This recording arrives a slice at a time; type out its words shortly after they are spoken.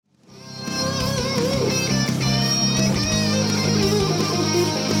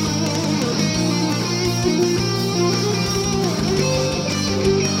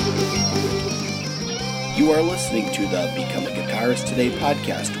Guitarist Today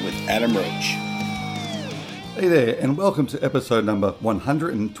podcast with Adam Roach. Hey there, and welcome to episode number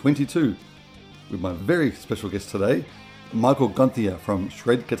 122 with my very special guest today, Michael Gonthier from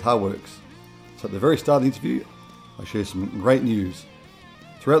Shred Guitar Works. So at the very start of the interview, I share some great news.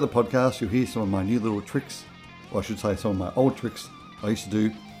 Throughout the podcast, you'll hear some of my new little tricks, or I should say some of my old tricks I used to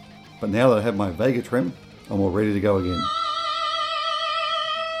do, but now that I have my Vega Trem, I'm all ready to go again.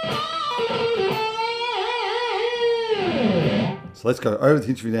 So let's go over the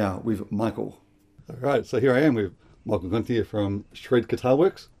interview now with Michael. All right, so here I am with Michael Gonthier from Shred Guitar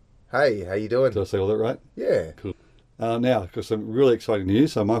Works. Hey, how you doing? Did I say all that right? Yeah. Cool. Now, I've got some really exciting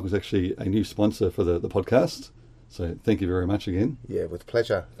news. So Michael's actually a new sponsor for the podcast. So thank you very much again. Yeah, with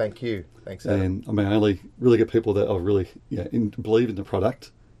pleasure. Thank you. Thanks, Adam. And I mean, I only really get people that are really believe in the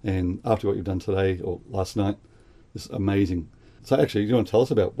product. And after what you've done today or last night, it's amazing. So actually, do you want to tell us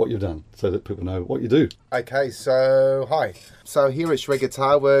about what you've done so that people know what you do? Okay, so hi. So here at Shred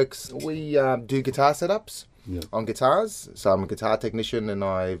Guitar Works, we do guitar setups on guitars. So I'm a guitar technician and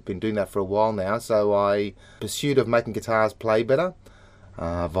I've been doing that for a while now. So I pursued of making guitars play better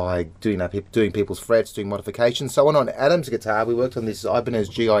by doing people's frets, doing modifications. So on Adam's guitar, we worked on this Ibanez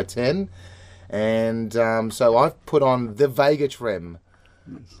GI10. And so I've put on the Vega Trem.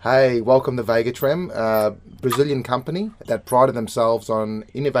 Hey, welcome to Vega Trem, Brazilian company that prided themselves on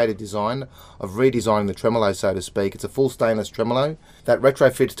innovative design of redesigning the tremolo, so to speak. It's a full stainless tremolo that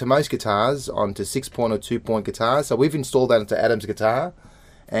retrofits to most guitars onto 6-point or 2-point guitars. So we've installed that into Adam's guitar,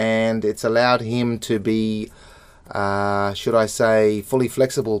 and it's allowed him to be, should I say, fully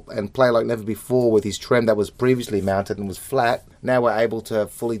flexible and play like never before with his trem that was previously mounted and was flat. Now we're able to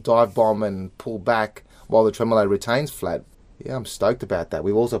fully dive bomb and pull back while the tremolo retains flat. Yeah, I'm stoked about that.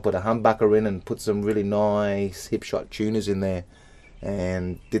 We've also put a humbucker in and put some really nice hip shot tuners in there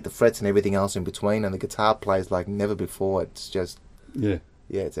and did the frets and everything else in between, and the guitar plays like never before. It's just... Yeah,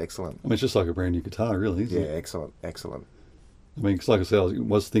 it's excellent. I mean, it's just like a brand new guitar, really, isn't it? Excellent. I mean, 'cause like I said, I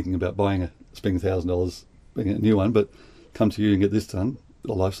was thinking about spending $1,000 buying a new one, but come to you and get this done, a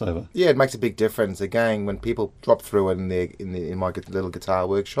lifesaver. Yeah, it makes a big difference. Again, when people drop through in my little guitar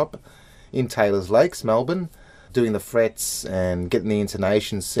workshop in Taylors Lakes, Melbourne, doing the frets and getting the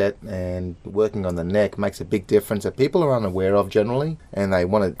intonation set and working on the neck makes a big difference that people are unaware of generally, and they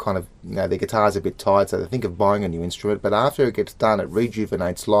want to kind of, their guitar's a bit tired, so they think of buying a new instrument, but after it gets done, it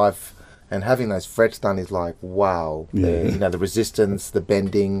rejuvenates life, and having those frets done is like, wow. The resistance, the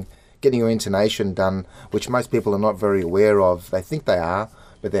bending, getting your intonation done, which most people are not very aware of. They think they are,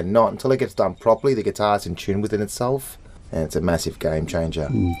 but they're not. Until it gets done properly, the guitar's in tune within itself, and it's a massive game changer.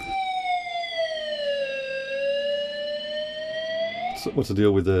 So what's the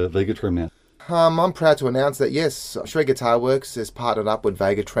deal with the Vega Trem now? I'm proud to announce that, yes, Shred Guitar Works has partnered up with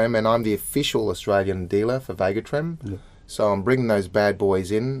Vega Trem, and I'm the official Australian dealer for Vega Trem. Yeah. So I'm bringing those bad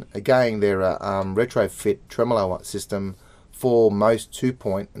boys in. Again, they're a retrofit tremolo system for most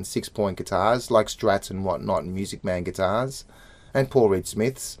 2-point and 6-point guitars, like Strats and whatnot, and Music Man guitars, and Paul Reed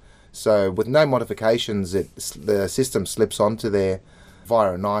Smiths. So with no modifications, the system slips onto there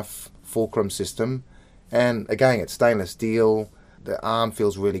via a knife fulcrum system. And again, it's stainless steel. The arm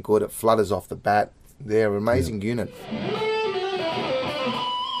feels really good. It flutters off the bat. They're an amazing unit.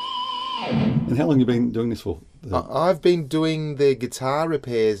 And how long have you been doing this for? I've been doing the guitar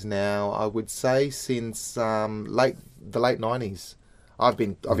repairs now, I would say, since the late 90s. I've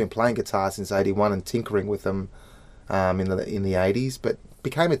been playing guitar since 81 and tinkering with them in the 80s, but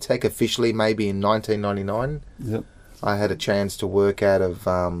became a tech officially maybe in 1999. Yep. I had a chance to work out of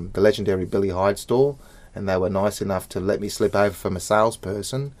the legendary Billy Hyde store, and they were nice enough to let me slip over from a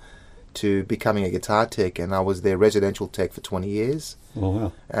salesperson to becoming a guitar tech, and I was their residential tech for 20 years. Oh,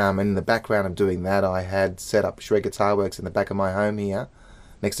 wow. And in the background of doing that, I had set up Shred Guitar Works in the back of my home here,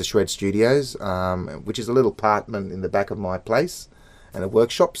 next to Shred Studios, which is a little apartment in the back of my place, and a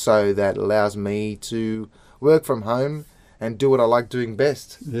workshop, so that allows me to work from home and do what I like doing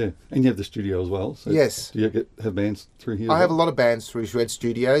best. Yeah, and you have the studio as well. So yes. Do you have bands through here? I have a lot of bands through Shred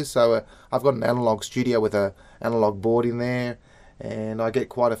Studios. So I've got an analog studio with an analog board in there, and I get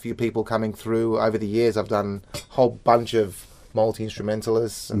quite a few people coming through. Over the years, I've done a whole bunch of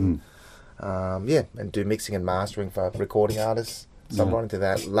multi-instrumentalists and and do mixing and mastering for recording artists. So I'm right into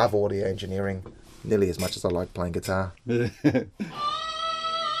that. Love audio engineering nearly as much as I like playing guitar.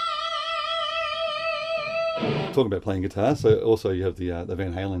 Talking about playing guitar, so also you have the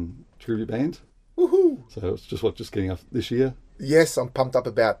Van Halen tribute band. Woohoo! So it's just getting off this year. Yes, I'm pumped up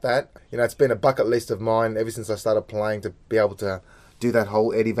about that. It's been a bucket list of mine ever since I started playing to be able to do that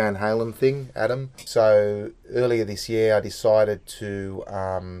whole Eddie Van Halen thing, Adam. So earlier this year, I decided to.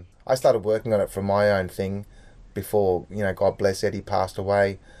 I started working on it for my own thing, before, God bless Eddie passed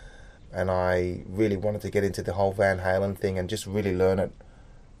away. And I really wanted to get into the whole Van Halen thing and just really learn it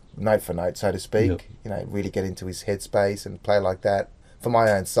note for note, so to speak. Really get into his headspace and play like that for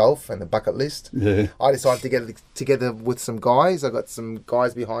my own self and the bucket list. Yeah. I decided to get together with some guys. I got some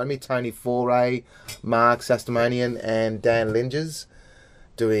guys behind me, Tony Foray, Mark Sastamonian and Dan Linges,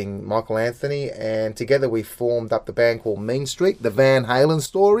 doing Michael Anthony, and together we formed up the band called Mean Street, the Van Halen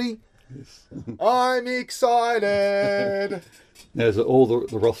story. Yes. I'm excited. Now, is it all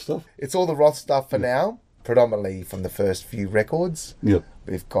the Roth stuff? It's all the Roth stuff for now, predominantly from the first few records. Yep.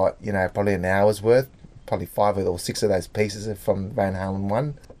 We've got, probably an hour's worth. Probably 5 or 6 of those pieces are from Van Halen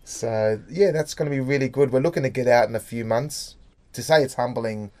 1. So, yeah, that's going to be really good. We're looking to get out in a few months. To say it's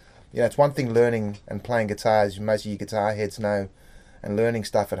humbling, it's one thing learning and playing guitar, as most of you guitar heads know, and learning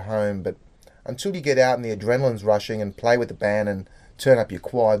stuff at home. But until you get out and the adrenaline's rushing and play with the band and turn up your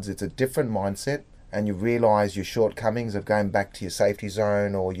quads, it's a different mindset. And you realise your shortcomings of going back to your safety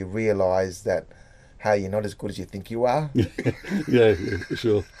zone, or you realise that, hey, you're not as good as you think you are. yeah, for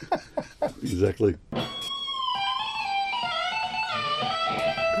sure. Exactly.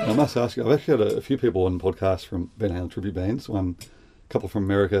 I must ask you, I've actually had a few people on podcasts from Van Halen tribute bands. A couple from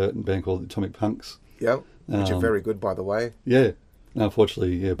America, a band called Atomic Punks. Yep, which are very good, by the way. Yeah. Now,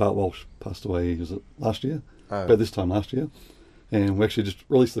 unfortunately, Bart Walsh passed away, was it last year? Oh. About this time last year. And we actually just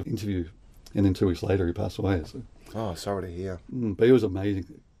released the interview, and then 2 weeks later he passed away. So. Oh, sorry to hear. But he was amazing,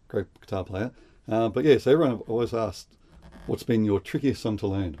 great guitar player. But yeah, so everyone always asked, what's been your trickiest song to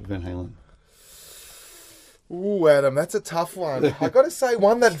learn of Van Halen? Ooh, Adam, that's a tough one. I got to say,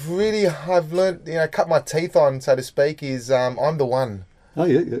 one that really I've learned, cut my teeth on, so to speak, is I'm the One. Oh,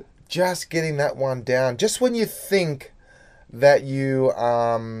 yeah. Just getting that one down. Just when you think that you,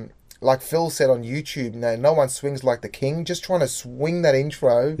 like Phil said on YouTube, no one swings like the king. Just trying to swing that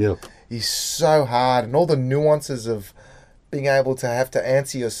intro is so hard. And all the nuances of being able to have to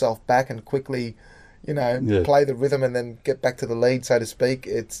answer yourself back and quickly, play the rhythm and then get back to the lead, so to speak.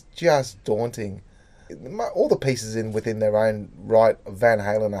 It's just daunting. All the pieces within their own right of Van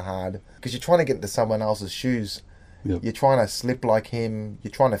Halen are hard because you're trying to get into someone else's shoes. Yep. You're trying to slip like him.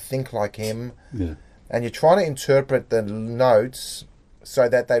 You're trying to think like him. Yeah. And you're trying to interpret the notes so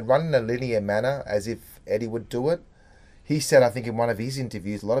that they run in a linear manner as if Eddie would do it. He said, I think in one of his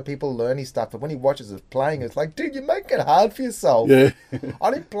interviews, a lot of people learn his stuff, but when he watches us playing, it's like, dude, you make it hard for yourself. Yeah.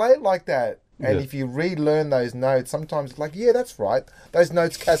 I didn't play it like that. And if you relearn those notes, sometimes it's like, yeah, that's right. Those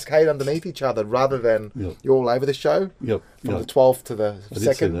notes cascade underneath each other rather than you're all over the show. Yep. From the 12th to the I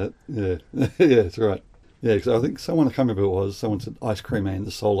second. did see that. Yeah. Yeah, that's right. Yeah, because I think someone, I can't remember who it was, someone said Ice Cream Man,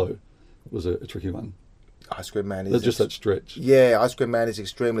 the solo, was a tricky one. Ice Cream Man is... Just that stretch. Yeah, Ice Cream Man is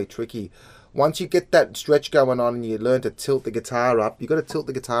extremely tricky. Once you get that stretch going on and you learn to tilt the guitar up, you've got to tilt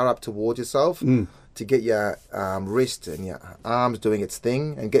the guitar up towards yourself to get your wrist and your arms doing its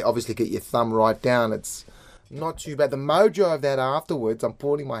thing and obviously get your thumb right down. It's not too bad. The mojo of that afterwards, I'm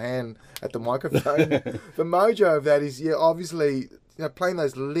pointing my hand at the microphone. The mojo of that is, obviously... playing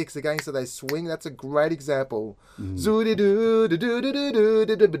those licks again so they swing, that's a great example. This way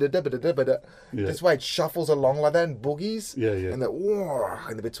it shuffles along like that and boogies. Yeah. And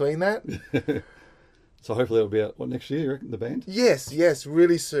in between that. So hopefully that'll be out, next year, you reckon, the band? Yes,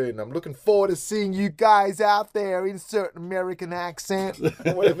 really soon. I'm looking forward to seeing you guys out there. Insert American accent,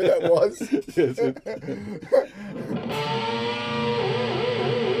 whatever that was.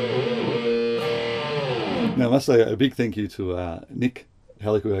 Now, I must say a big thank you to Nick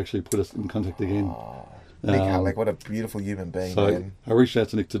Halleck, who actually put us in contact again. Nick Halleck, what a beautiful human being, so man. I reached out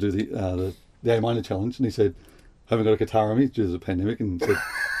to Nick to do the A minor challenge, and he said, I haven't got a guitar on me due to the pandemic, and said,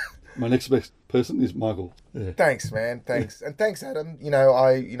 my next best person is Michael. Yeah. Thanks, man. Thanks. And thanks, Adam.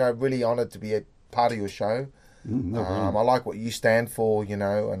 I really honoured to be a part of your show. I like what you stand for,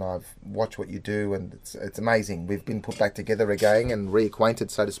 and I've watched what you do, and it's amazing. We've been put back together again and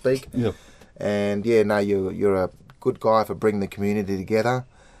reacquainted, so to speak. Yep. And you're a good guy for bringing the community together,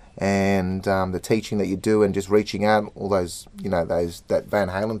 and the teaching that you do, and just reaching out, all those, that Van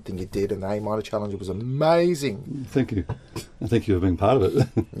Halen thing you did, and the A minor challenge was amazing. Thank you. I think you for being part of it.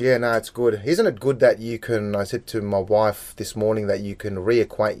 Yeah, no, it's good. Isn't it good that you can? I said to my wife this morning that you can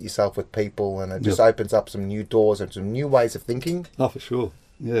reacquaint yourself with people, and it just opens up some new doors and some new ways of thinking. Oh, for sure.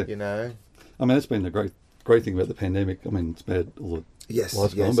 Yeah. I mean, it's been a great thing about the pandemic. I mean, it's bad all the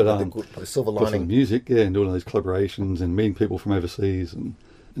lights gone, but the silver lining. The music, and doing all these collaborations and meeting people from overseas and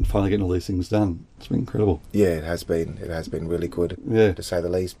finally getting all these things done. It's been incredible. Yeah, it has been. It has been really good, to say the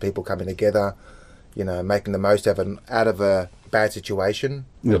least. People coming together, making the most out of a bad situation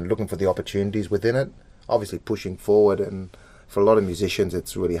and looking for the opportunities within it. Obviously pushing forward, and for a lot of musicians,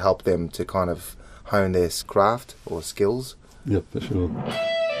 it's really helped them to kind of hone their craft or skills. Yep, for sure.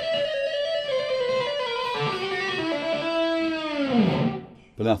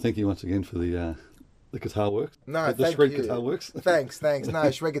 But now, thank you once again for the Guitar Works. No, the thank Shred you. Guitar Works. Thanks. No,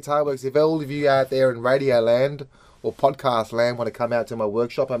 Shred Guitar Works. If all of you out there in radio land or podcast land want to come out to my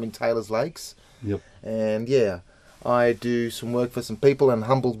workshop, I'm in Taylor's Lakes. Yep. And yeah, I do some work for some people and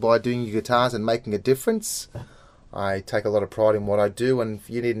humbled by doing your guitars and making a difference. I take a lot of pride in what I do, and if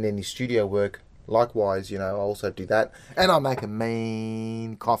you need any studio work, likewise, I also do that. And I make a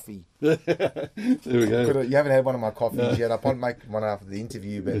mean coffee. There we go. You haven't had one of my coffees yet. I might make one after the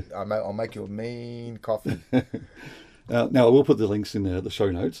interview, but I'll make you a mean coffee. Now, I will put the links in the show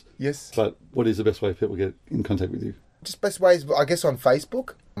notes. Yes. But what is the best way people get in contact with you? Just best ways, I guess, on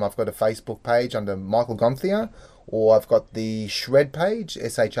Facebook. I've got a Facebook page under Michael Gonthia, or I've got the Shred page,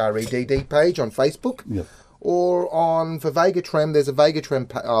 SHREDD page on Facebook. Yep. Or for Vegatrem, there's a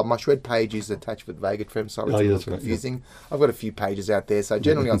Vegatrem. My Shred page is attached with Vegatrem. Sorry, it's a little confusing. Right, yeah. I've got a few pages out there, so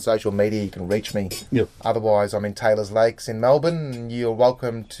generally on social media you can reach me. Yep. Otherwise, I'm in Taylor's Lakes in Melbourne, and you're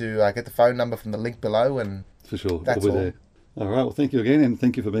welcome to get the phone number from the link below. And for sure, that's all. There. All right. Well, thank you again, and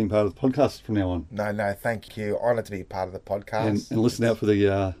thank you for being part of the podcast from now on. No, thank you. Honoured to be part of the podcast. And listen out for the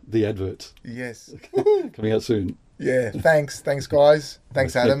adverts. Yes. Coming out soon. Yeah. Thanks, guys.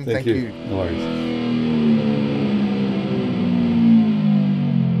 Thanks, Adam. Thank you. No worries.